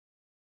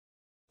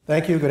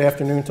Thank you. Good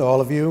afternoon to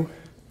all of you.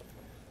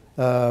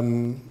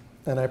 And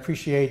I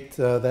appreciate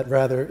that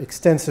rather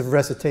extensive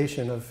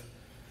recitation of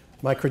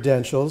my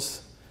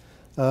credentials.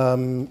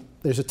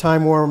 There's a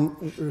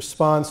time-worn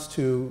response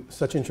to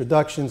such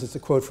introductions. It's a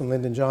quote from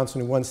Lyndon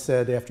Johnson, who once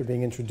said, after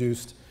being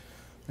introduced,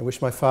 "I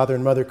wish my father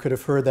and mother could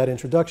have heard that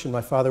introduction.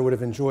 My father would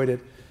have enjoyed it,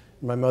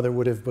 and my mother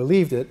would have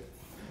believed it."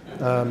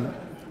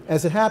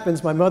 As it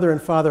happens, my mother and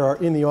father are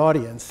in the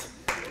audience.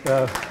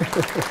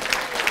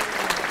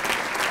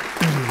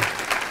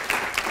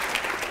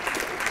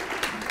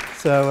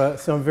 So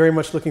I'm very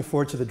much looking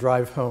forward to the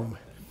drive home.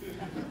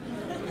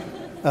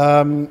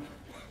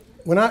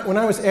 When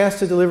I was asked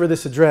to deliver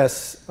this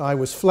address, I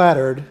was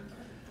flattered,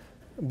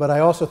 but I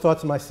also thought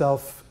to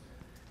myself,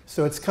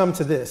 so it's come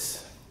to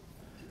this.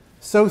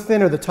 So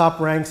thin are the top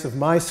ranks of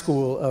my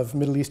school of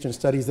Middle Eastern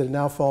studies that it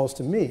now falls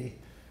to me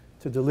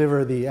to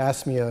deliver the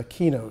ASMEA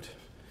keynote.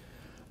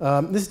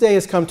 This day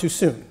has come too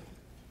soon.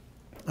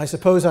 I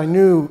suppose I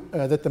knew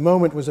that the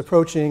moment was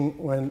approaching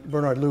when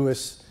Bernard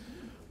Lewis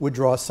would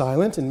draw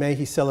silent. In May,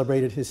 he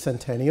celebrated his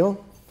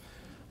centennial.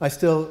 I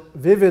still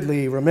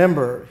vividly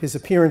remember his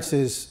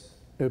appearances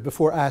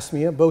before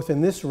ASMEA, both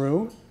in this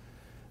room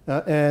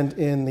and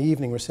in the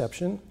evening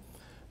reception.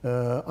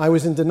 I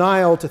was in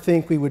denial to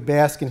think we would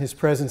bask in his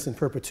presence in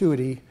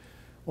perpetuity,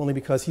 only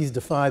because he's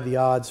defied the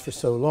odds for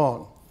so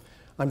long.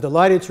 I'm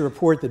delighted to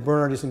report that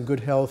Bernard is in good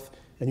health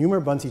and humor.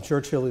 Bunsey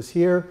Churchill is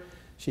here.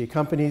 She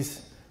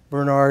accompanies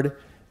Bernard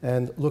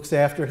and looks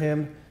after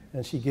him.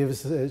 And she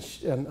gives,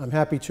 and I'm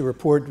happy to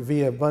report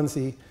via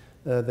Bunsey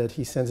that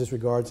he sends his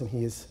regards and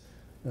he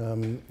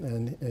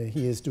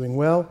is doing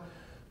well.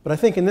 But I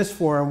think in this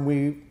forum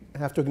we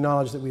have to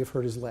acknowledge that we have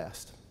heard his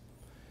last.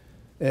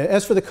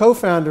 As for the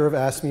co-founder of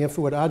ASMEA,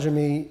 Fuad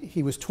Ajami,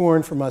 he was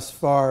torn from us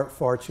far,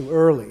 far too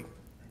early.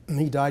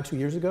 He died 2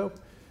 years ago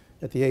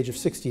at the age of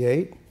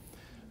 68.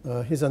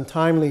 His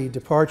untimely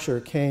departure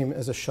came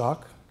as a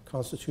shock,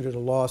 constituted a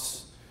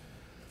loss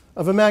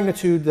of a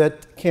magnitude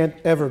that can't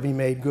ever be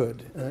made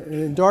good.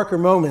 In darker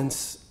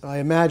moments, I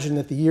imagine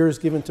that the years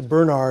given to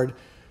Bernard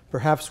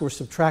perhaps were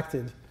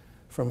subtracted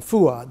from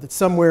Fuad, that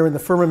somewhere in the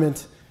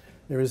firmament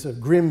there is a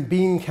grim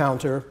bean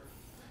counter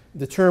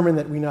determined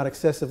that we not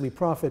excessively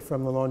profit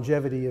from the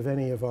longevity of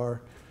any of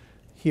our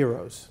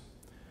heroes.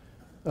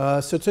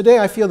 So today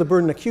I feel the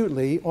burden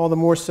acutely, all the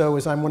more so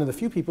as I'm one of the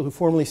few people who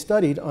formally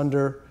studied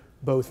under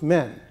both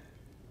men.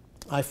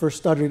 I first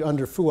studied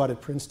under Fuad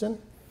at Princeton,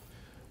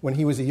 when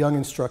he was a young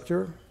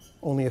instructor,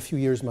 only a few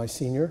years my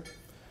senior.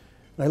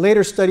 And I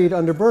later studied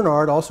under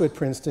Bernard, also at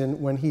Princeton,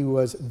 when he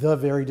was the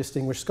very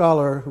distinguished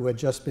scholar who had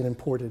just been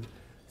imported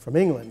from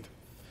England.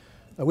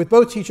 With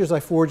both teachers, I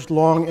forged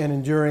long and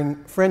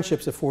enduring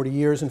friendships of 40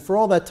 years, and for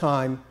all that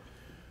time,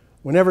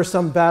 whenever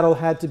some battle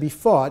had to be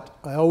fought,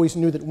 I always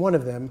knew that one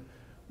of them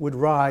would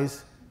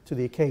rise to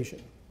the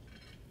occasion.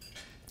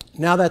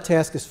 Now that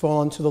task has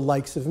fallen to the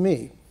likes of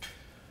me.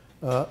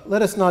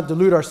 Let us not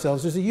delude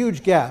ourselves. There's a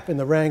huge gap in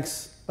the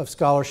ranks of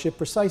scholarship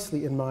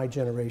precisely in my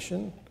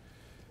generation.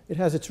 It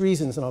has its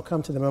reasons, and I'll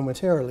come to them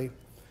momentarily.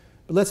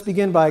 But let's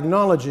begin by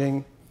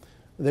acknowledging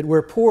that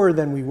we're poorer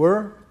than we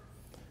were,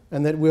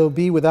 and that we'll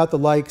be without the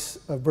likes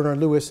of Bernard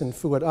Lewis and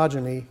Fuad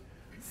Ajami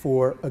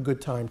for a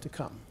good time to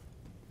come.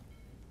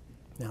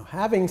 Now,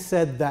 having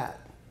said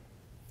that,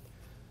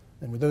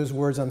 and with those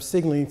words, I'm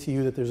signaling to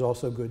you that there's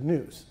also good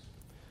news.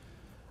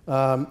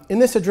 In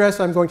this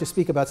address, I'm going to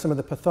speak about some of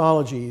the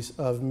pathologies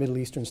of Middle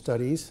Eastern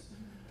studies,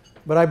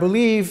 but I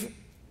believe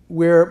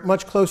we're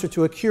much closer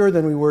to a cure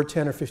than we were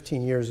 10 or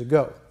 15 years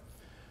ago.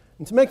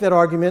 And to make that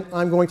argument,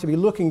 I'm going to be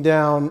looking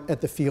down at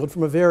the field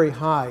from a very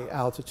high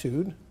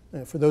altitude.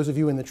 For those of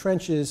you in the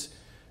trenches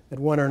at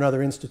one or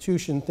another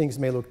institution, things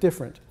may look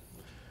different.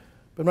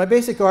 But my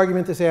basic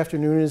argument this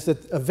afternoon is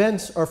that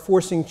events are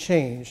forcing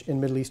change in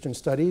Middle Eastern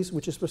studies,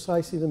 which is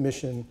precisely the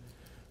mission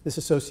this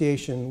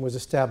association was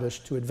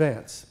established to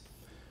advance.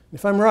 And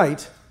if I'm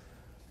right,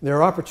 there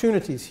are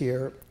opportunities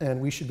here,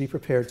 and we should be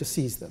prepared to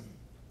seize them.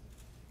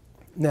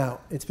 Now,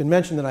 it's been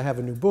mentioned that I have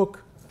a new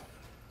book,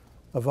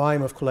 a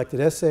volume of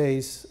collected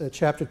essays.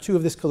 Chapter 2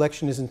 of this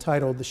collection is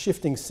entitled The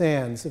Shifting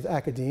Sands of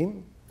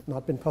Academe,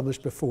 not been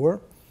published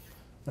before.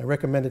 I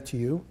recommend it to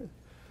you.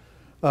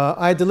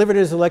 I delivered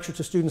it as a lecture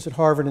to students at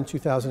Harvard in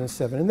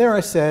 2007, and there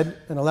I said,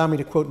 and allow me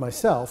to quote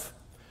myself,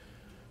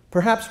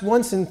 "Perhaps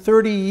once in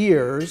 30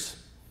 years,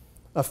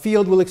 a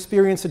field will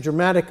experience a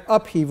dramatic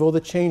upheaval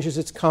that changes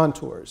its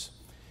contours.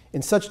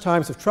 In such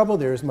times of trouble,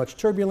 there is much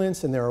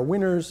turbulence, and there are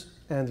winners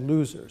and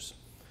losers.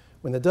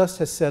 When the dust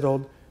has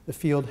settled, the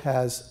field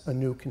has a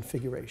new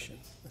configuration."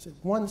 I said,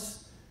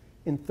 once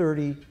in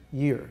 30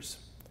 years.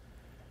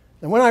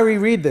 And when I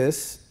reread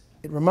this,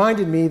 it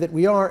reminded me that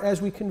we are,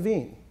 as we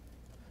convene,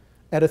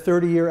 at a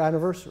 30-year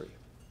anniversary.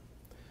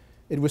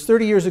 It was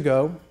 30 years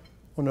ago,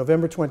 on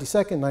November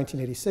 22nd,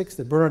 1986,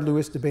 that Bernard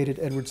Lewis debated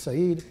Edward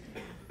Said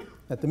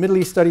at the Middle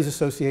East Studies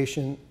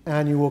Association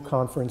annual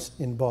conference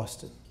in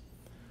Boston.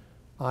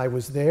 I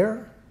was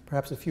there.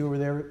 Perhaps a few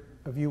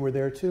of you were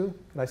there too.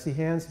 Can I see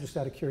hands just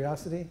out of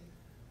curiosity?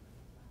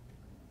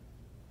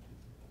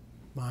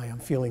 I'm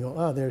feeling,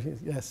 oh, there,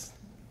 yes.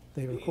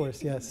 David, of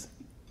course, yes.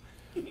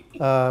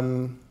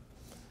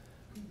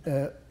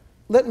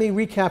 Let me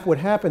recap what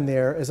happened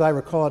there as I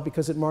recall it,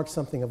 because it marked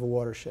something of a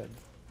watershed.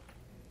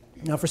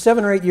 Now, for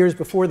 7 or 8 years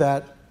before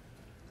that,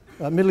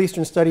 Middle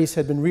Eastern studies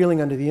had been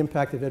reeling under the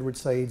impact of Edward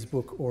Said's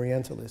book,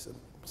 Orientalism.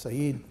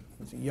 Said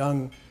was a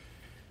young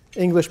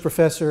English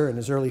professor in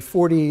his early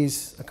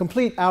 40s, a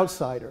complete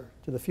outsider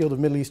to the field of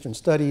Middle Eastern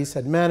studies,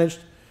 had managed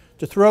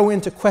to throw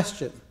into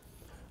question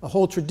a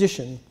whole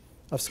tradition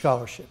of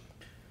scholarship.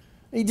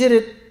 He did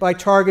it by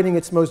targeting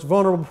its most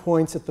vulnerable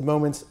points at the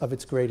moments of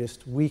its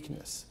greatest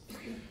weakness.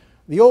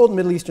 The old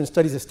Middle Eastern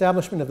studies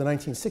establishment of the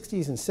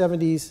 1960s and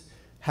 70s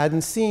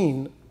hadn't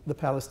seen the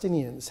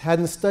Palestinians,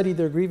 hadn't studied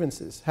their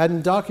grievances,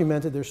 hadn't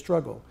documented their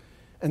struggle,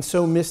 and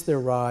so missed their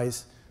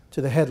rise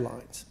to the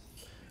headlines.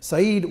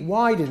 Said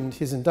widened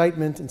his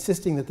indictment,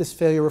 insisting that this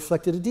failure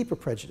reflected a deeper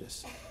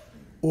prejudice,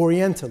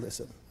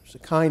 Orientalism, which is a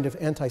kind of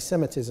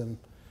anti-Semitism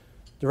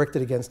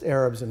directed against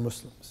Arabs and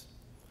Muslims.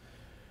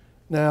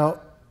 Now,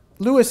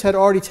 Lewis had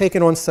already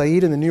taken on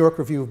Said in the New York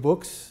Review of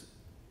Books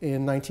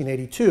in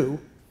 1982.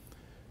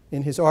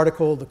 In his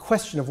article, The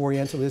Question of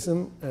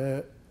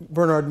Orientalism,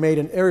 Bernard made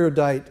an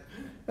erudite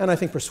and I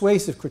think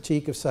persuasive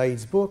critique of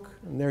Said's book,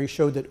 and there he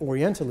showed that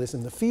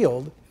Orientalism, the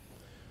field,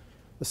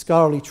 the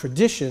scholarly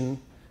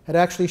tradition, had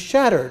actually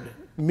shattered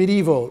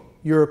medieval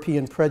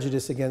European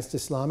prejudice against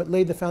Islam. It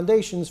laid the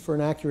foundations for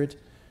an accurate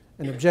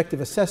and objective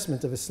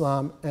assessment of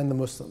Islam and the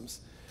Muslims.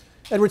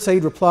 Edward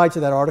Said replied to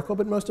that article,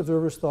 but most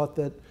observers thought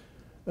that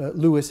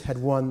Lewis had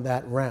won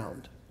that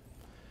round.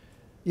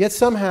 Yet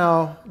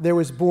somehow there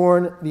was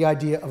born the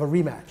idea of a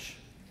rematch,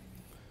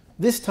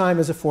 this time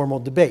as a formal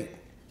debate.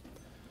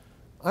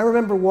 I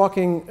remember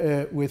walking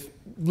with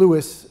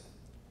Lewis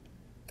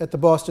at the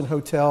Boston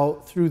Hotel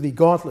through the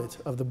gauntlet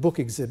of the book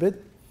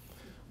exhibit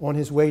on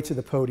his way to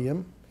the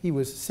podium. He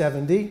was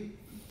 70,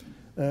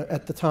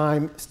 at the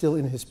time still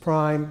in his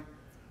prime,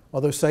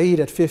 although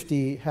Said at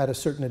 50 had a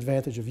certain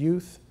advantage of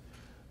youth.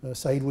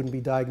 Said wouldn't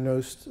be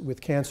diagnosed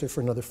with cancer for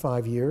another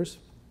 5 years.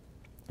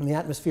 And the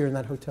atmosphere in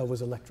that hotel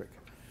was electric.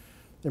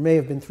 There may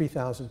have been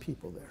 3,000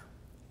 people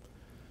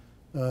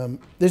there.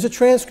 There's a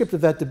transcript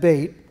of that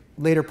debate,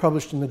 later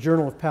published in the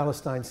Journal of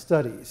Palestine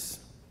Studies.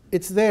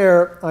 It's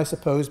there, I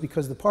suppose,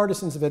 because the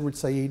partisans of Edward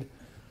Said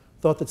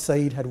thought that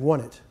Said had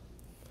won it.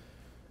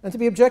 And to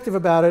be objective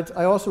about it,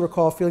 I also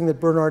recall feeling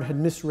that Bernard had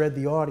misread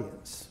the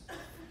audience.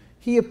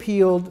 He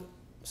appealed,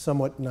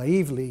 somewhat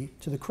naively,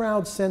 to the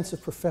crowd's sense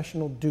of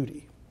professional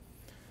duty,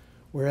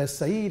 whereas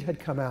Said had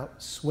come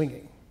out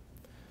swinging.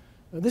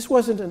 Now, this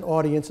wasn't an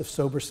audience of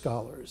sober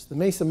scholars. The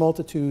Mesa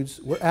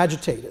multitudes were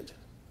agitated.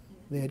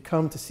 They had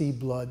come to see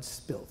blood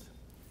spilled.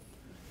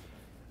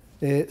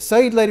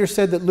 Said later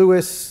said that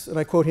Lewis, and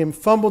I quote him,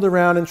 fumbled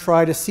around and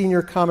tried a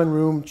senior common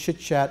room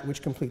chit-chat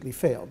which completely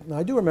failed. Now,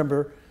 I do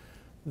remember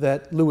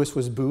that Lewis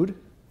was booed.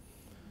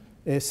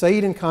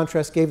 Said, in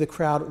contrast, gave the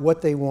crowd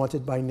what they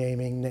wanted by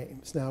naming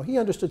names. Now, he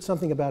understood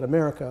something about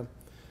America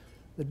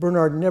that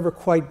Bernard never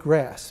quite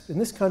grasped. In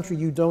this country,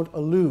 you don't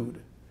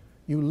allude,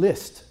 you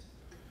list.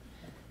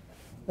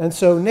 And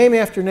so name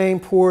after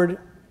name poured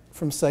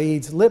from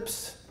Said's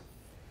lips,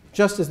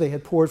 just as they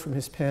had poured from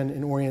his pen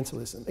in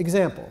Orientalism.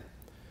 Example,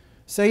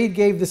 Said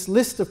gave this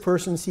list of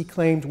persons he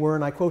claimed were,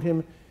 and I quote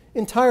him,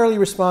 entirely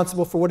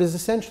responsible for what is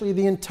essentially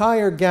the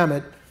entire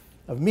gamut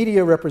of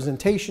media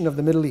representation of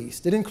the Middle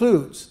East. It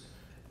includes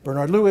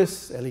Bernard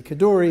Lewis, Elie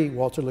Kaddouri,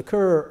 Walter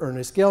Lacour,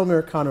 Ernest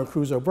Gelner, Conor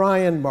Cruz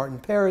O'Brien, Martin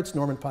Peretz,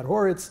 Norman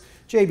Podhoretz,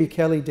 J.B.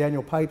 Kelly,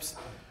 Daniel Pipes.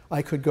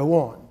 I could go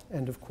on,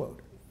 end of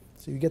quote.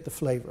 So you get the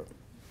flavor.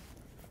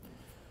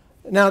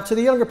 Now, to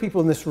the younger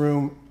people in this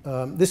room,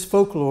 this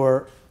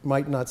folklore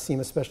might not seem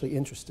especially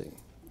interesting.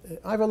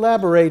 I've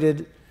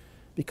elaborated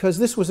because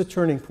this was a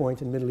turning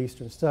point in Middle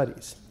Eastern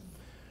studies.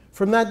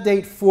 From that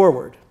date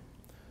forward,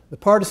 the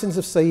partisans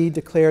of Said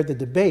declared the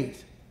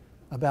debate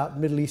about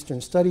Middle Eastern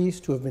studies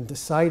to have been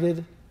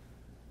decided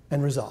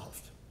and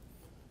resolved.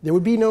 There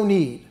would be no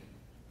need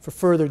for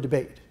further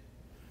debate.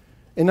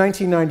 In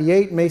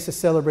 1998, Mesa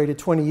celebrated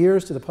 20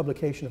 years to the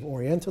publication of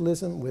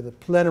Orientalism with a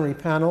plenary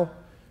panel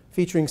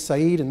featuring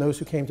Said and those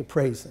who came to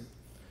praise him.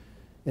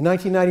 In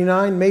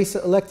 1999,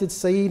 Mesa elected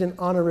Said an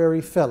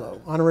honorary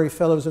fellow. Honorary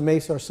fellows of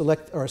Mesa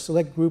are a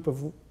select group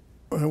of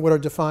what are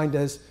defined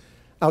as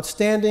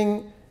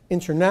outstanding,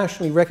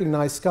 internationally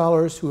recognized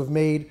scholars who have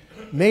made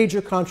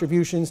major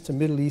contributions to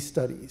Middle East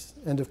studies,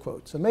 end of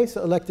quote. So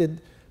Mesa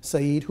elected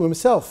Said, who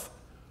himself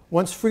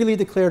once freely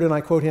declared, and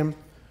I quote him,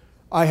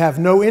 I have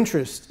no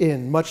interest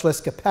in, much less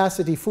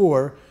capacity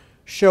for,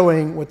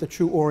 showing what the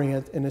true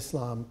Orient and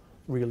Islam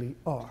really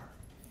are.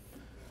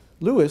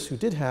 Lewis, who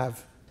did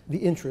have the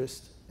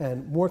interest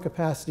and more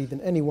capacity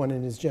than anyone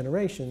in his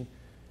generation,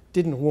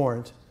 didn't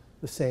warrant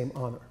the same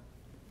honor.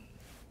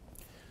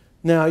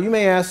 Now, you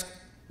may ask,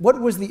 what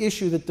was the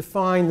issue that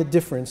defined the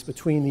difference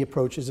between the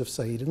approaches of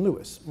Said and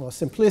Lewis? Well, a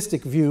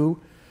simplistic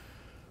view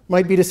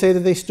might be to say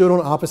that they stood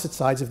on opposite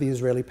sides of the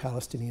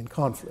Israeli-Palestinian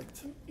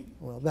conflict.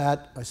 Well,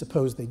 that, I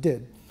suppose they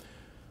did.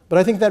 But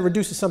I think that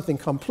reduces something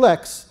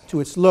complex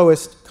to its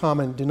lowest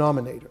common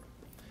denominator.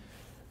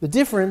 The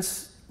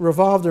difference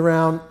revolved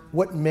around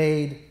what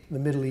made the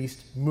Middle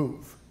East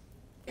move.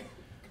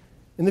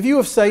 In the view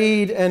of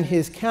Said and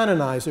his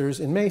canonizers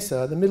in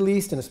Mesa, the Middle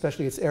East, and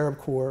especially its Arab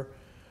core,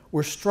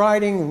 were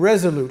striding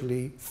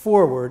resolutely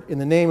forward in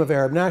the name of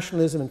Arab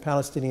nationalism and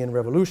Palestinian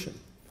revolution.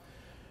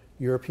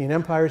 European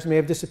empires may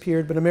have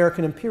disappeared, but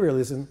American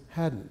imperialism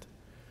hadn't.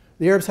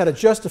 The Arabs had a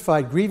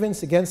justified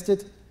grievance against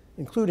it,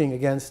 including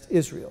against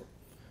Israel.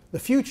 The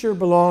future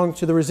belonged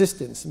to the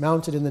resistance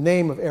mounted in the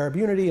name of Arab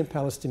unity and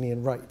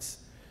Palestinian rights.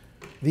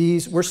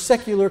 These were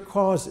secular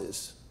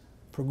causes,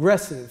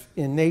 progressive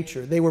in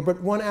nature. They were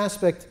but one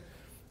aspect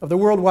of the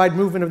worldwide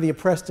movement of the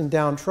oppressed and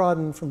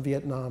downtrodden from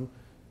Vietnam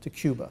to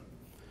Cuba.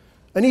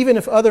 And even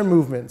if other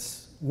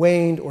movements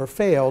waned or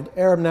failed,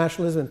 Arab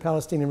nationalism and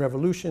Palestinian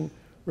revolution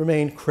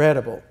remained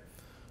credible.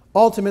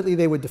 Ultimately,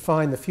 they would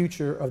define the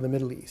future of the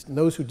Middle East. And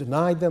those who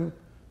denied them,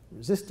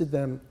 resisted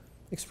them,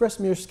 expressed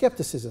mere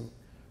skepticism,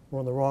 were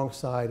on the wrong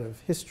side of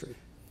history.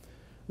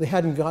 They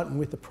hadn't gotten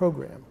with the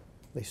program.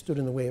 They stood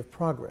in the way of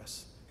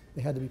progress.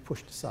 They had to be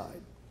pushed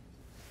aside.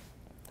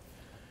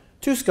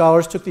 Two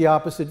scholars took the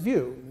opposite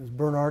view,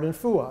 Bernard and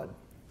Fuad.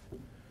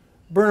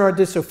 Bernard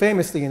did so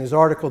famously in his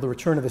article, The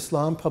Return of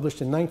Islam,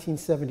 published in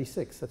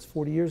 1976, that's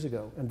 40 years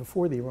ago, and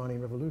before the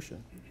Iranian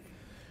Revolution.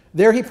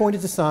 There he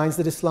pointed to signs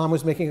that Islam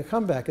was making a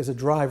comeback as a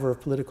driver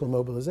of political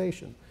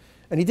mobilization.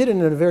 And he did it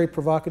in a very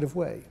provocative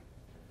way.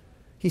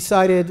 He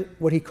cited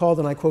what he called,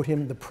 and I quote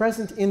him, the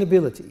present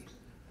inability,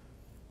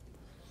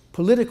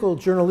 political,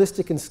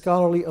 journalistic, and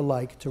scholarly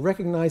alike, to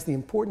recognize the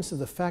importance of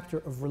the factor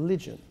of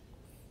religion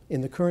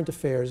in the current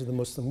affairs of the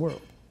Muslim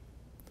world.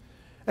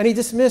 And he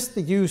dismissed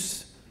the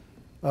use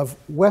of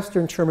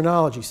Western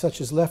terminology, such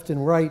as left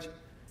and right,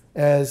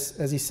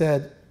 as he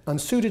said,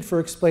 unsuited for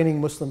explaining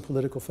Muslim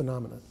political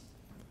phenomena.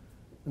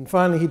 And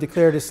finally, he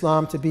declared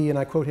Islam to be, and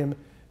I quote him,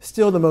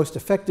 still the most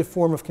effective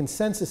form of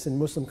consensus in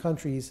Muslim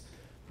countries,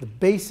 the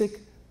basic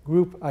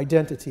group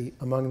identity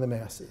among the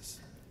masses.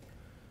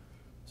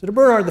 So to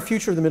Bernard, the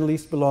future of the Middle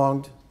East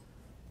belonged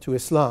to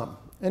Islam.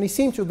 And he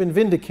seemed to have been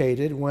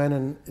vindicated when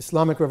an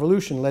Islamic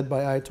revolution led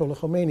by Ayatollah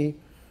Khomeini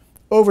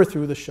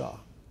overthrew the Shah.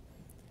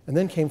 And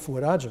then came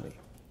Fuad Ajami,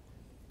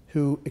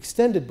 who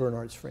extended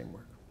Bernard's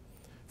framework.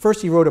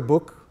 First, he wrote a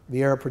book,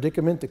 The Arab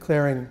Predicament,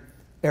 declaring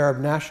Arab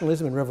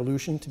nationalism and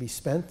revolution to be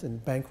spent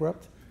and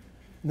bankrupt.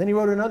 And then he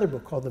wrote another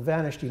book called The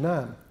Vanished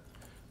Imam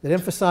that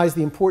emphasized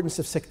the importance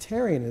of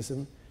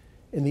sectarianism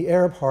in the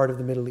Arab heart of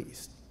the Middle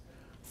East.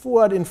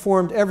 Fuad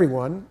informed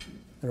everyone,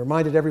 and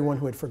reminded everyone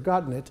who had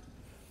forgotten it,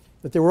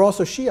 that there were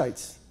also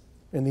Shiites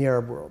in the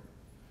Arab world.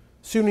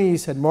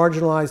 Sunnis had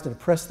marginalized and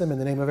oppressed them in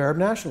the name of Arab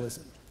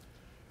nationalism.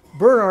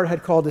 Bernard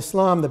had called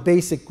Islam the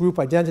basic group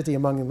identity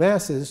among the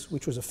masses,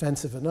 which was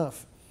offensive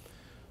enough.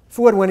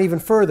 Fuad went even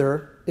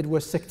further. It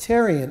was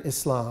sectarian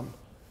Islam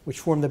which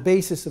formed the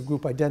basis of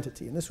group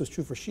identity. And this was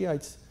true for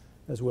Shiites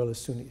as well as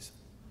Sunnis.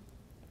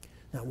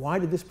 Now, why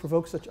did this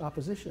provoke such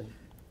opposition?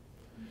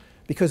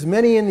 Because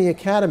many in the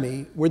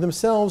academy were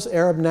themselves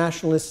Arab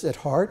nationalists at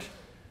heart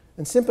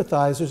and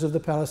sympathizers of the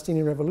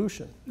Palestinian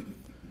Revolution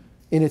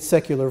in its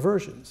secular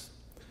versions.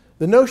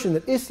 The notion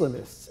that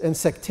Islamists and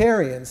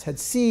sectarians had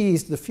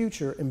seized the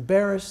future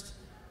embarrassed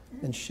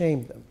and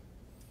shamed them.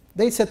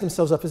 They set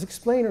themselves up as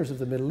explainers of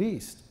the Middle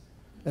East,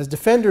 as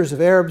defenders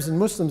of Arabs and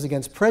Muslims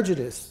against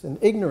prejudice and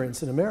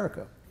ignorance in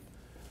America.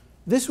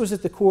 This was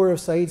at the core of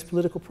Said's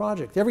political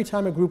project. Every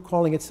time a group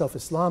calling itself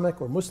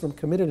Islamic or Muslim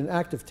committed an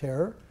act of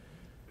terror,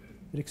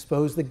 it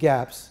exposed the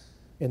gaps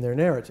in their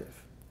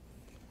narrative.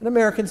 And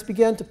Americans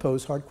began to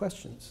pose hard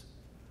questions.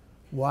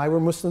 Why were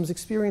Muslims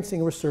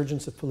experiencing a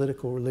resurgence of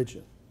political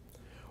religion?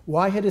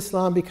 Why had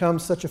Islam become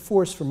such a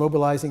force for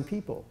mobilizing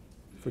people,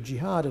 for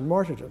jihad and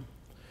martyrdom?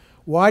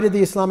 Why did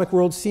the Islamic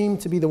world seem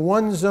to be the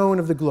one zone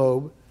of the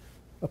globe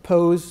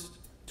opposed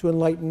to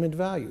Enlightenment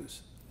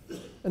values?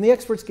 And the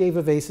experts gave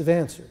evasive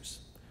answers.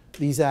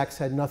 These acts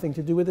had nothing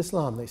to do with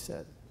Islam, they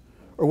said.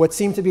 Or what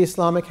seemed to be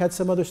Islamic had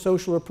some other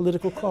social or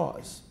political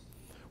cause.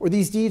 Or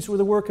these deeds were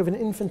the work of an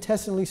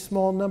infinitesimally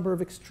small number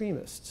of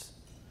extremists.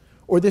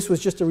 Or this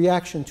was just a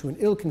reaction to an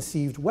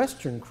ill-conceived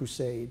Western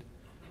crusade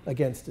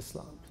against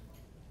Islam.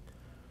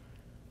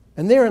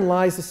 And therein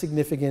lies the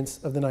significance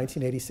of the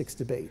 1986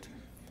 debate.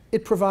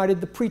 It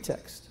provided the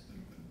pretext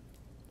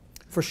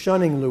for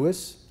shunning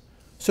Lewis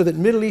so that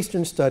Middle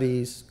Eastern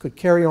studies could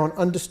carry on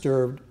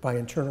undisturbed by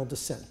internal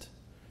dissent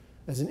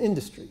as an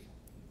industry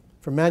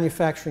for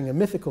manufacturing a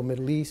mythical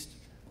Middle East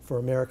for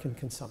American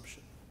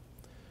consumption.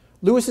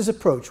 Lewis's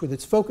approach, with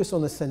its focus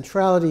on the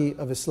centrality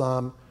of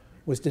Islam,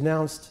 was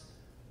denounced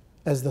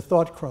as the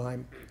thought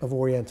crime of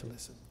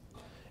Orientalism.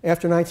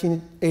 After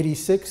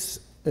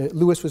 1986,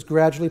 Lewis was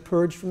gradually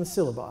purged from the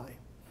syllabi.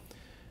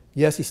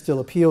 Yes, he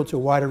still appealed to a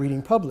wider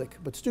reading public,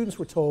 but students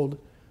were told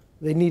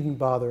they needn't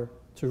bother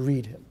to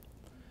read him.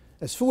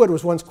 As Fuad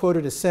was once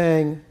quoted as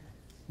saying,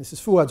 this is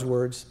Fuad's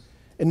words,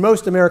 in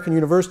most American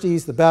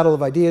universities, the battle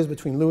of ideas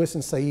between Lewis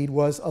and Said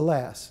was,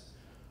 alas,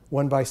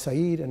 won by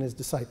Said and his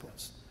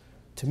disciples.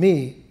 To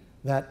me,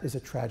 that is a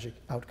tragic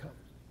outcome,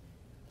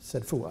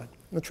 said Fuad.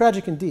 And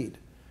tragic indeed,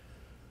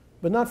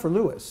 but not for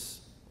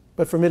Lewis,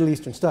 but for Middle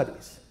Eastern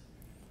studies.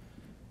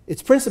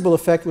 Its principal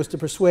effect was to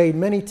persuade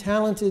many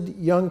talented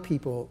young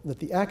people that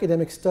the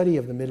academic study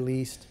of the Middle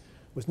East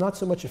was not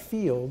so much a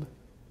field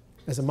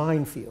as a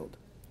minefield,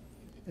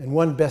 and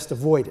one best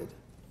avoided.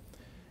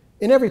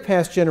 In every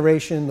past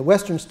generation, the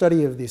Western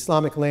study of the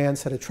Islamic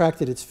lands had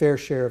attracted its fair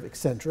share of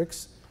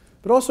eccentrics,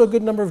 but also a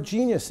good number of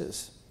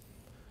geniuses.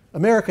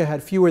 America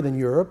had fewer than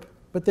Europe,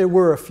 but there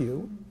were a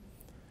few.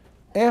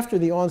 After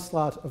the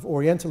onslaught of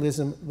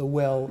Orientalism, the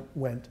well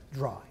went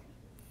dry.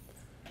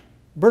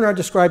 Bernard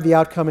described the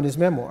outcome in his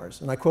memoirs,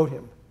 and I quote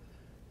him,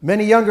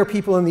 "Many younger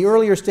people in the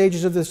earlier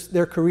stages of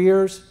their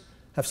careers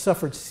have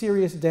suffered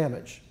serious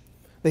damage.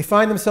 They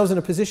find themselves in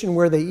a position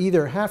where they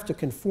either have to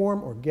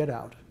conform or get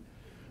out.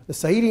 The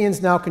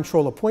Sa'idians now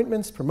control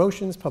appointments,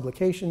 promotions,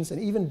 publications,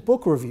 and even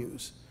book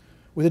reviews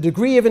with a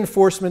degree of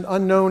enforcement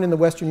unknown in the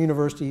Western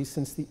universities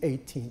since the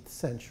 18th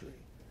century."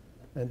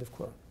 End of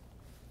quote.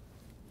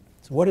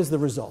 So what is the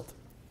result?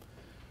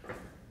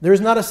 There is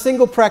not a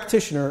single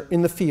practitioner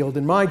in the field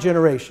in my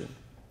generation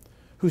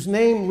whose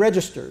name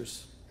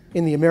registers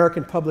in the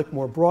American public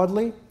more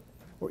broadly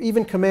or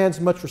even commands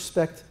much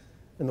respect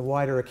in the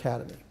wider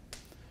academy.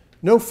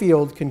 No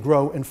field can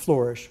grow and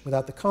flourish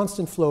without the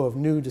constant flow of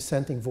new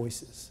dissenting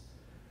voices.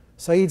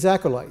 Said's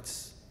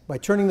acolytes, by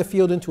turning the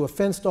field into a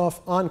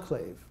fenced-off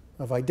enclave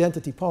of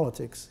identity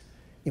politics,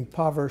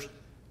 impoverished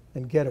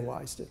and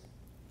ghettoized it.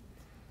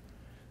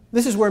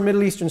 This is where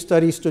Middle Eastern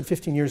studies stood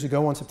 15 years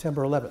ago on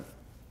September 11th,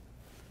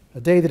 a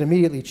day that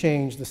immediately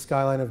changed the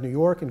skyline of New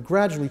York and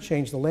gradually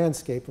changed the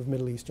landscape of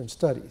Middle Eastern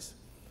studies.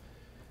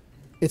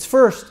 Its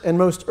first and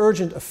most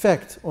urgent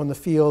effect on the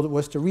field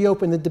was to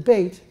reopen the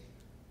debate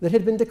that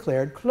had been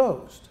declared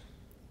closed.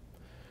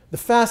 The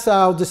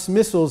facile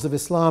dismissals of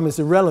Islam as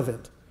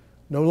irrelevant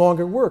no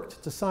longer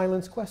worked to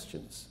silence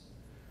questions.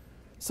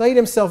 Said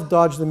himself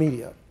dodged the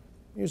media.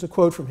 Here's a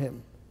quote from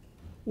him.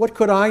 "What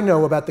could I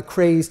know about the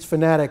crazed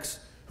fanatics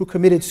who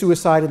committed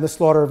suicide in the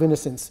slaughter of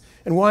innocents?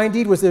 And why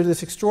indeed was there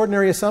this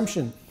extraordinary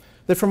assumption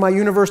that from my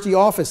university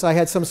office I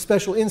had some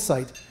special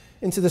insight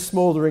into the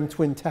smoldering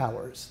Twin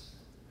Towers?"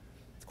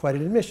 It's quite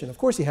an admission. Of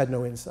course he had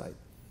no insight.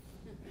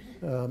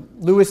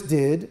 Lewis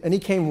did, and he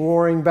came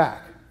roaring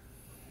back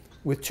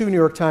with 2 New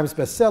York Times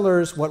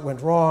bestsellers, What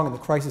Went Wrong and The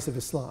Crisis of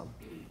Islam.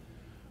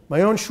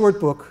 My own short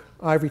book,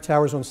 Ivory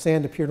Towers on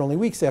Sand, appeared only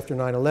weeks after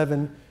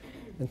 9/11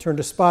 and turned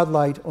a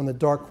spotlight on the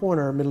dark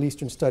corner Middle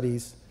Eastern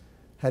studies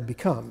had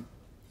become.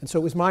 And so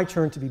it was my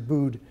turn to be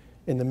booed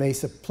in the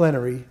Mesa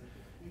plenary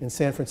in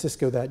San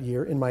Francisco that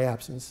year, in my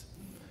absence.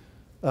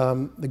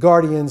 The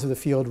guardians of the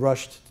field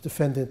rushed to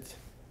defend it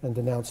and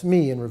denounce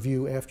me in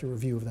review after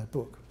review of that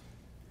book.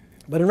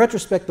 But in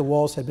retrospect, the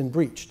walls had been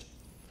breached.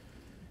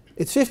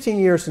 It's 15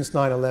 years since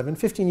 9/11,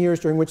 15 years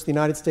during which the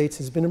United States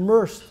has been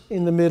immersed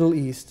in the Middle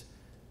East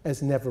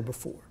as never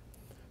before.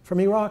 From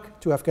Iraq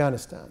to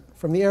Afghanistan,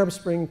 from the Arab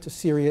Spring to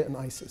Syria and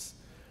ISIS,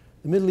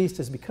 the Middle East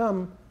has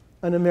become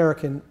an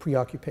American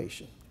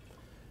preoccupation.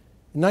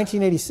 In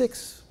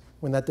 1986,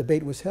 when that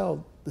debate was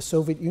held, the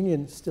Soviet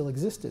Union still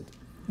existed.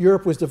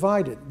 Europe was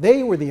divided.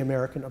 They were the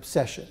American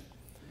obsession.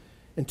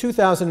 In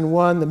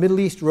 2001, the Middle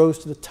East rose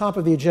to the top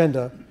of the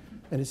agenda,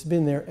 and it's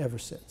been there ever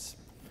since.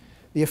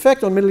 The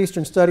effect on Middle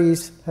Eastern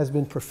studies has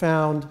been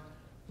profound,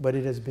 but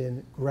it has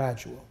been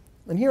gradual.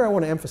 And here I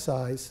want to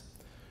emphasize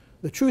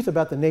the truth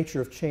about the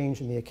nature of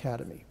change in the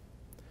academy.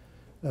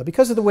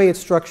 Because of the way it's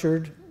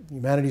structured,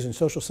 humanities and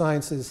social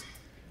sciences,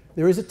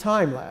 there is a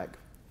time lag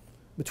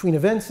between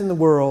events in the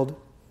world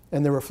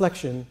and their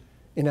reflection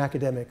in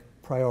academic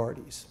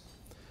priorities.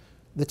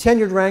 The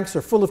tenured ranks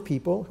are full of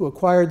people who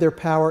acquired their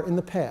power in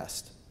the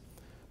past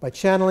by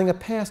channeling a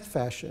past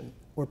fashion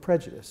or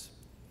prejudice.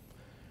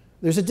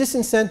 There's a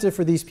disincentive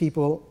for these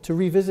people to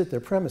revisit their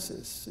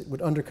premises. It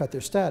would undercut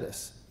their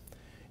status.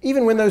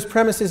 Even when those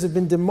premises have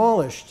been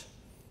demolished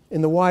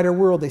in the wider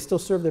world, they still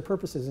serve their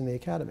purposes in the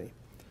academy,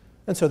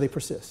 and so they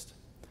persist.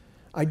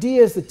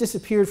 Ideas that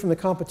disappeared from the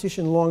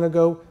competition long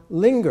ago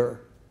linger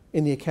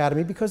in the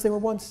academy because they were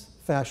once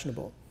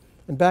fashionable,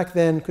 and back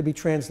then could be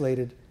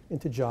translated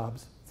into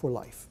jobs for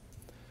life.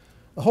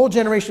 A whole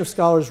generation of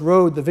scholars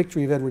rode the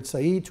victory of Edward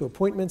Said to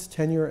appointments,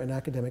 tenure, and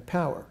academic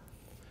power.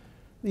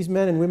 These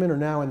men and women are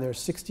now in their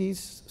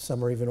 60s,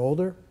 some are even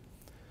older.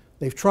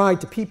 They've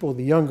tried to people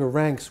the younger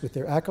ranks with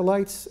their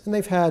acolytes, and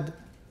they've had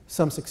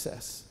some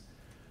success.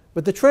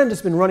 But the trend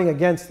has been running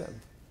against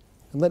them,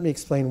 and let me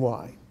explain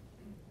why.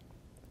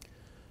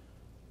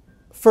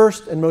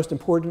 First and most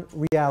important,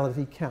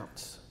 reality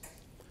counts.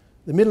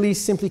 The Middle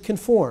East simply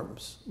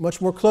conforms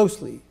much more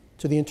closely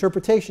to the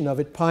interpretation of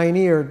it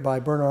pioneered by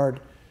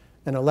Bernard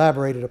and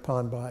elaborated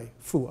upon by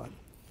Fuad.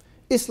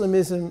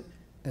 Islamism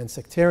and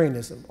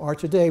sectarianism are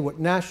today what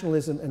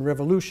nationalism and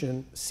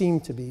revolution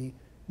seemed to be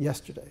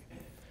yesterday.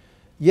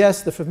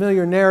 Yes, the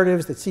familiar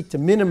narratives that seek to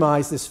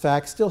minimize this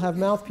fact still have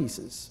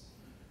mouthpieces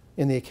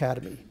in the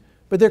academy,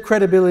 but their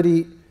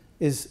credibility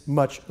is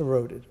much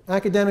eroded.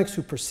 Academics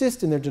who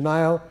persist in their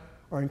denial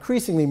are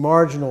increasingly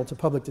marginal to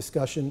public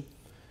discussion,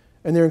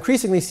 and they're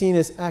increasingly seen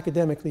as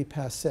academically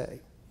passé.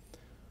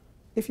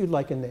 If you'd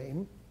like a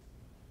name,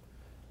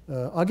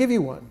 I'll give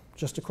you one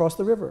just across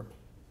the river.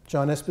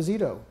 John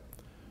Esposito.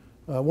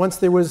 Once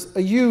there was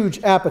a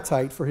huge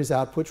appetite for his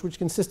output, which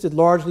consisted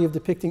largely of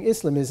depicting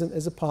Islamism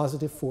as a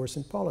positive force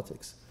in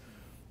politics.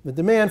 The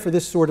demand for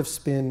this sort of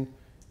spin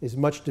is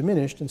much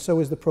diminished, and so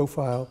is the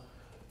profile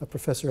of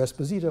Professor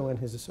Esposito and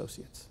his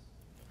associates.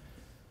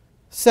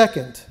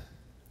 Second,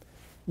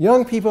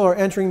 young people are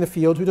entering the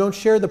field who don't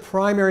share the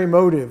primary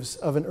motives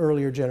of an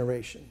earlier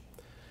generation.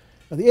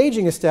 Now, the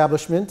aging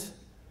establishment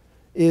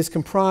is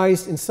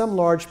comprised in some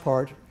large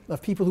part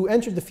of people who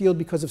entered the field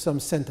because of some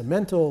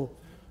sentimental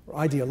or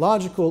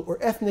ideological or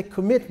ethnic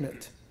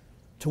commitment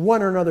to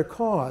one or another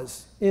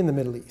cause in the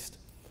Middle East.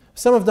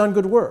 Some have done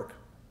good work,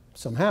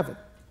 some haven't.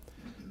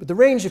 But the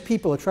range of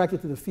people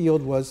attracted to the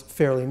field was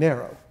fairly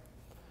narrow.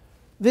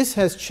 This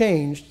has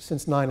changed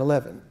since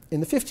 9/11. In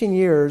the 15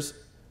 years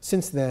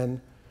since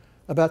then,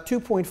 about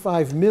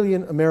 2.5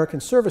 million American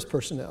service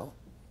personnel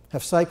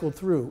have cycled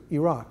through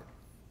Iraq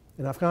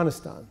and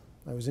Afghanistan.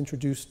 I was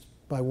introduced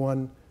by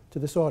one to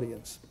this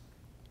audience.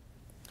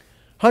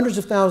 Hundreds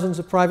of thousands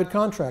of private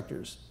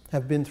contractors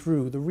have been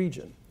through the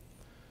region.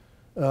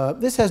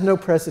 This has no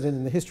precedent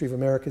in the history of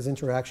America's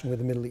interaction with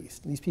the Middle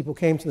East. These people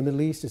came to the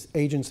Middle East as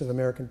agents of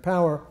American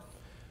power,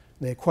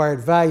 and they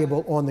acquired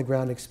valuable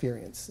on-the-ground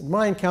experience. In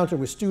my encounter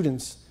with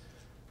students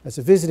as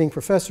a visiting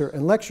professor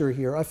and lecturer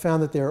here, I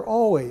found that there are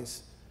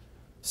always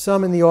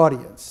some in the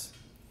audience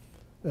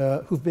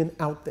who've been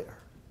out there.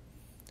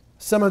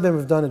 Some of them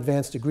have done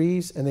advanced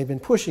degrees, and they've been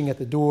pushing at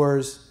the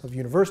doors of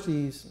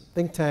universities,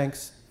 think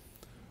tanks.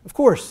 Of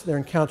course, they're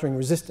encountering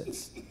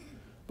resistance.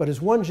 But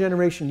as one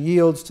generation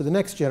yields to the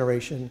next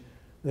generation,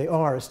 they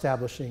are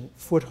establishing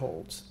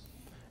footholds.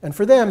 And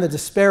for them, the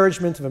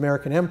disparagement of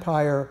American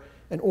empire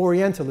and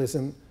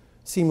Orientalism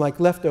seem like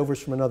leftovers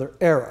from another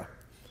era.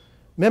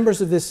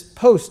 Members of this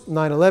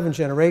post-9/11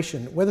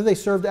 generation, whether they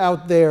served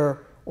out there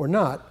or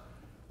not,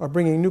 are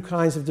bringing new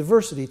kinds of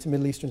diversity to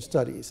Middle Eastern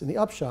studies. And the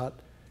upshot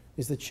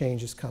is that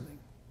change is coming.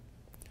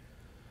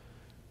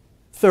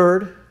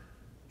 Third,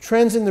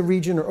 trends in the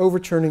region are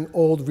overturning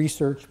old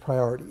research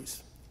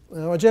priorities.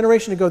 Now, a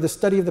generation ago, the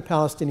study of the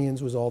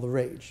Palestinians was all the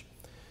rage.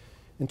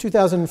 In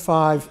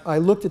 2005, I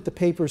looked at the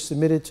papers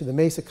submitted to the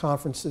Mesa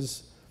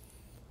conferences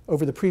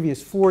over the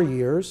previous 4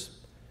 years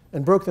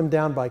and broke them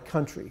down by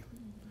country.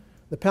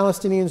 The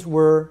Palestinians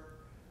were,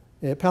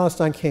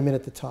 Palestine came in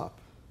at the top.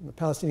 The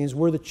Palestinians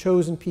were the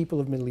chosen people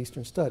of Middle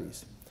Eastern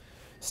studies.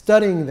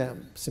 Studying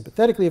them,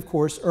 sympathetically of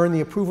course, earned the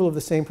approval of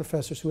the same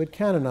professors who had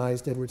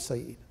canonized Edward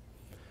Said.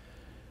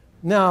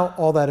 Now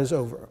all that is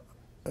over.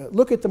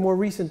 Look at the more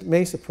recent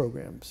Mesa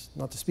programs,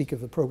 not to speak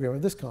of the program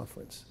of this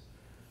conference.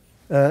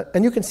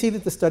 And you can see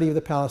that the study of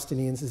the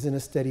Palestinians is in a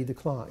steady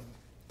decline.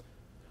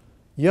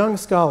 Young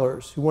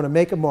scholars who want to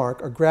make a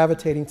mark are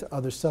gravitating to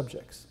other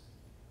subjects: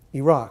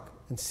 Iraq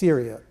and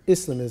Syria,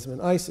 Islamism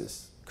and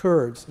ISIS,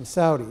 Kurds and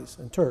Saudis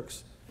and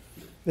Turks.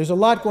 There's a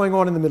lot going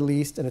on in the Middle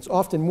East, and it's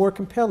often more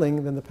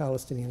compelling than the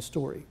Palestinian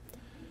story.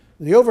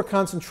 The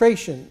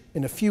overconcentration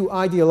in a few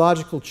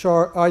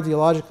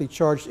ideologically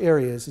charged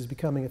areas is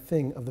becoming a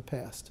thing of the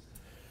past.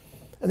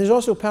 And there's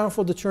also a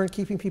powerful deterrent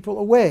keeping people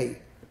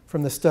away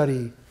from the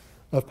study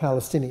of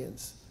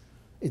Palestinians.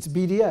 It's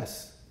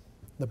BDS,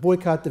 the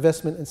Boycott,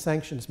 Divestment, and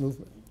Sanctions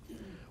movement.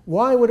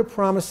 Why would a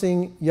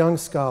promising young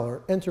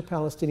scholar enter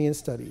Palestinian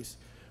studies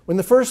when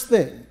the first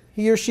thing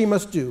he or she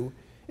must do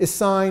is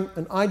sign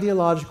an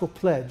ideological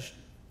pledge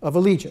of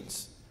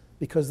allegiance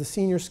because the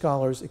senior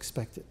scholars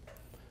expect it?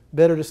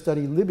 Better to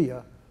study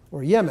Libya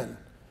or Yemen,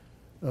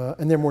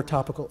 and they're more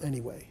topical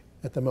anyway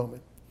at the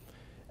moment.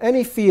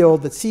 Any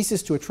field that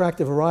ceases to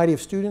attract a variety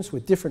of students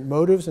with different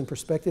motives and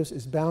perspectives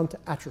is bound to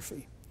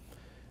atrophy.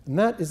 And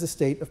that is the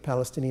state of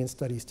Palestinian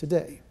studies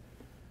today.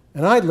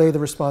 And I'd lay the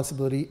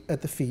responsibility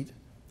at the feet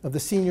of the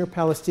senior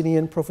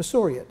Palestinian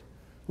professoriate,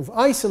 who've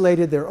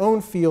isolated their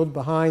own field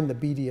behind the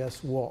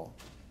BDS wall.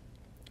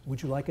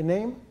 Would you like a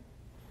name?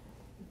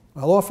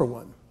 I'll offer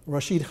one: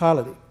 Rashid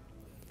Khalidi.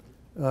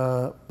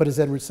 But as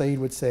Edward Said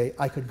would say,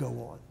 I could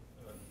go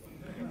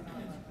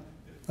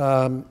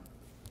on.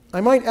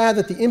 I might add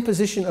that the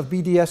imposition of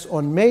BDS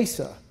on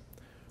Mesa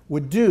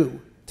would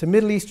do to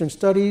Middle Eastern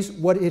studies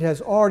what it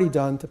has already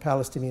done to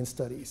Palestinian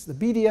studies. The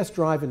BDS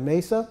drive in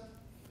Mesa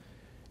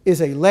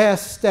is a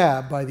last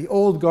stab by the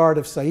old guard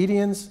of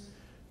Saidians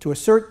to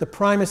assert the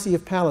primacy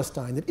of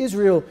Palestine, that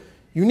Israel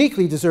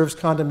uniquely deserves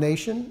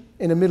condemnation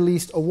in a Middle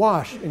East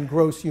awash in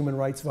gross human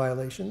rights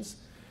violations,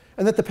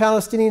 and that the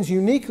Palestinians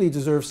uniquely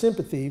deserve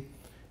sympathy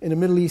in a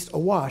Middle East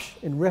awash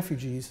in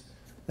refugees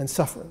and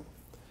suffering.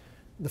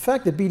 The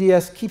fact that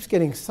BDS keeps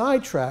getting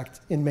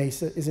sidetracked in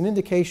Mesa is an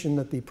indication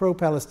that the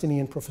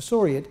pro-Palestinian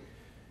professoriate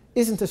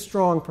isn't as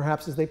strong,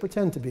 perhaps, as they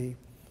pretend to be,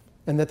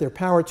 and that their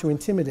power to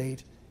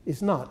intimidate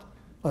is not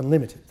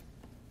unlimited.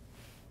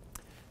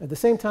 At the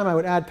same time, I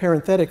would add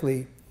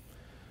parenthetically,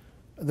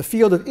 the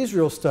field of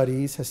Israel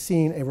studies has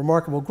seen a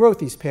remarkable growth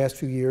these past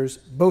few years,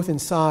 both in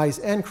size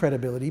and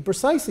credibility,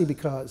 precisely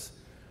because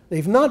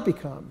they've not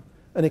become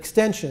an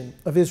extension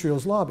of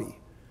Israel's lobby.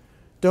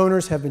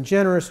 Donors have been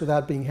generous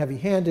without being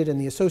heavy-handed, and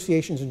the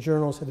associations and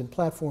journals have been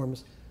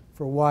platforms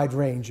for a wide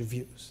range of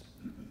views.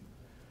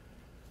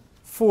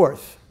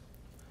 Fourth,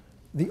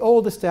 the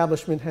old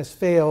establishment has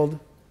failed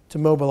to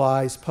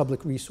mobilize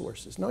public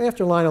resources. Now,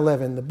 after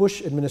 9/11, the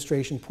Bush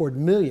administration poured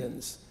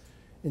millions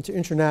into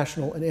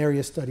international and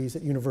area studies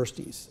at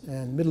universities,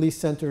 and Middle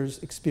East centers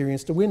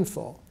experienced a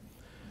windfall.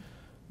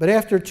 But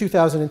after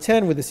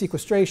 2010, with the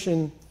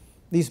sequestration,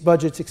 these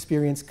budgets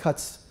experienced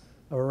cuts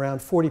of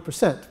around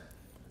 40%,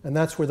 and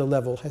that's where the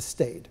level has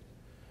stayed.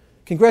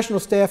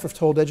 Congressional staff have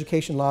told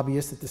education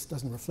lobbyists that this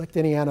doesn't reflect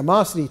any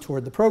animosity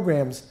toward the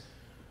programs,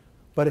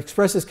 but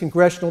expresses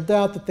congressional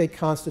doubt that they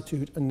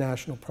constitute a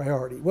national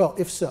priority. Well,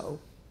 if so,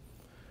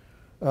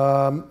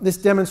 this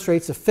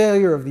demonstrates a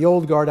failure of the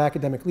old guard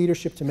academic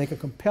leadership to make a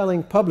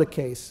compelling public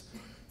case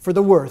for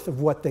the worth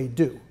of what they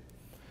do.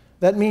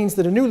 That means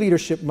that a new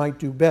leadership might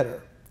do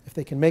better if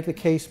they can make the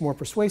case more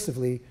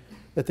persuasively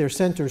that their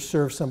centers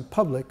serve some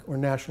public or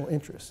national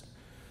interest.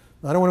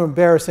 Now, I don't want to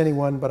embarrass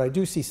anyone, but I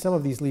do see some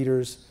of these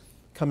leaders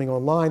coming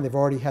online. They've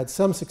already had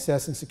some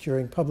success in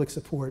securing public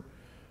support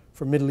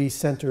for Middle East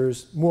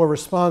centers more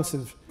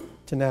responsive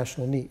to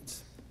national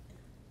needs.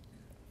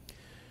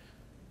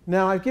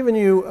 Now, I've given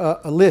you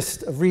a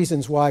list of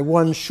reasons why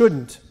one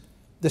shouldn't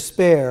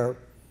despair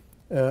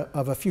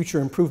of a future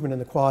improvement in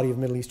the quality of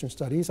Middle Eastern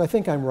studies. I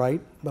think I'm right,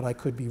 but I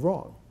could be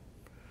wrong,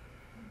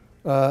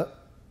 at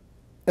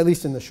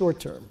least in the short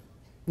term.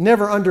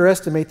 Never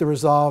underestimate the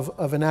resolve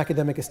of an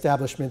academic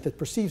establishment that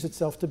perceives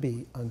itself to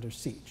be under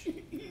siege.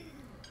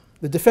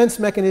 The defense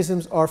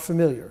mechanisms are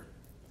familiar.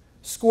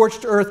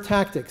 Scorched earth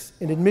tactics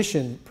in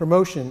admission,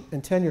 promotion,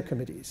 and tenure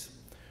committees.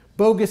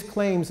 Bogus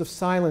claims of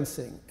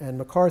silencing and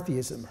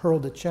McCarthyism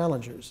hurled at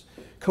challengers.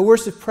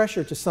 Coercive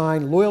pressure to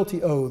sign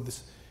loyalty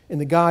oaths in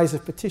the guise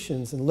of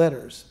petitions and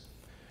letters.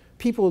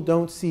 People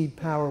don't cede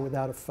power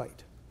without a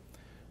fight.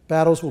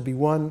 Battles will be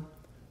won,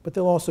 but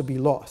they'll also be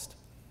lost.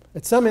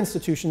 At some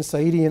institutions,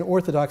 Saïdian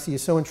orthodoxy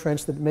is so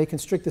entrenched that it may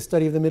constrict the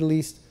study of the Middle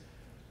East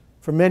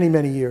for many,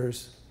 many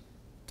years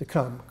to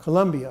come.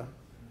 Columbia,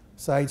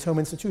 Said's home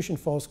institution,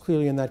 falls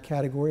clearly in that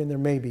category, and there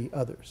may be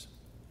others.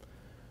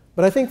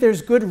 But I think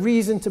there's good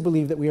reason to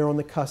believe that we are on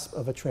the cusp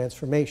of a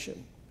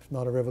transformation, if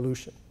not a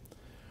revolution.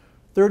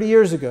 30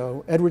 years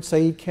ago, Edward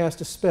Said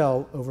cast a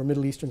spell over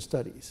Middle Eastern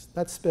studies.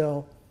 That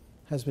spell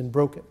has been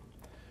broken.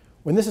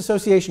 When this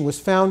association was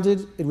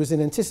founded, it was in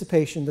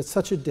anticipation that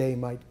such a day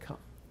might come.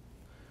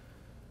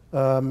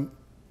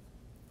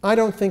 I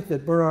don't think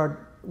that Bernard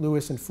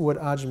Lewis and Fuad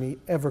Ajmi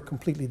ever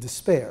completely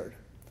despaired.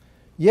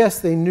 Yes,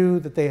 they knew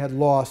that they had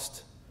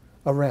lost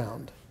a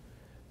round,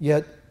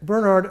 yet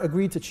Bernard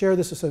agreed to chair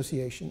this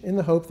association in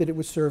the hope that it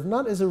would serve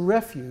not as a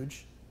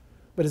refuge,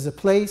 but as a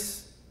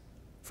place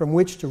from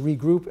which to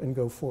regroup and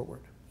go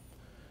forward.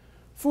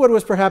 Fuad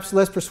was perhaps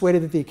less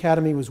persuaded that the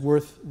academy was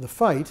worth the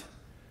fight.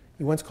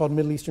 He once called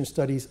Middle Eastern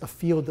studies a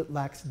field that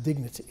lacks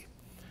dignity.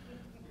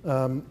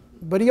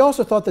 But he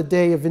also thought the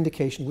day of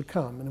vindication would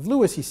come. And of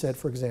Lewis, he said,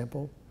 for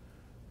example,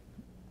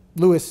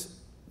 Lewis,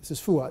 this is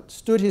Fuad,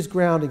 stood his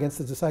ground against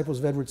the disciples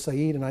of Edward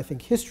Said, and I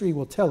think history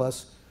will tell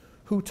us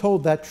who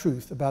told that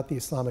truth about the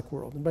Islamic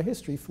world. And by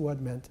history,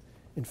 Fuad meant,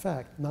 in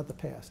fact, not the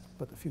past,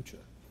 but the future.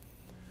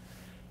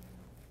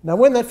 Now,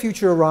 when that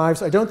future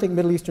arrives, I don't think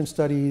Middle Eastern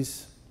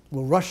studies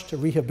will rush to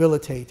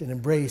rehabilitate and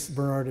embrace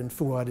Bernard and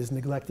Fuad as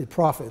neglected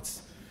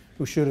prophets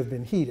who should have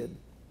been heeded.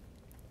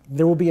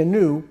 There will be a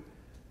new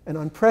and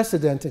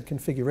unprecedented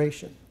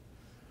configuration.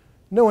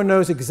 No one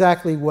knows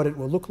exactly what it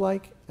will look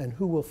like and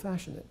who will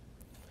fashion it.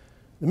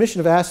 The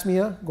mission of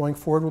ASMIA going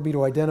forward will be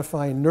to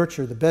identify and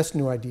nurture the best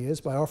new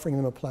ideas by offering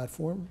them a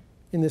platform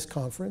in this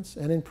conference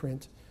and in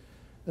print,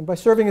 and by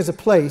serving as a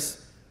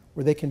place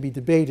where they can be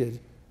debated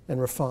and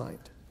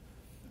refined.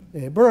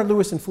 Bernard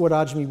Lewis and Fuad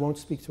Ajmi won't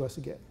speak to us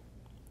again.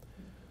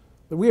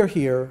 But we are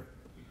here,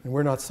 and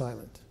we're not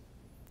silent.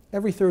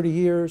 Every 30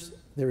 years,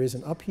 there is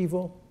an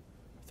upheaval.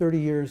 30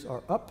 years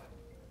are up.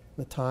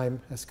 The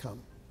time has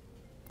come.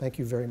 Thank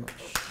you very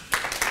much.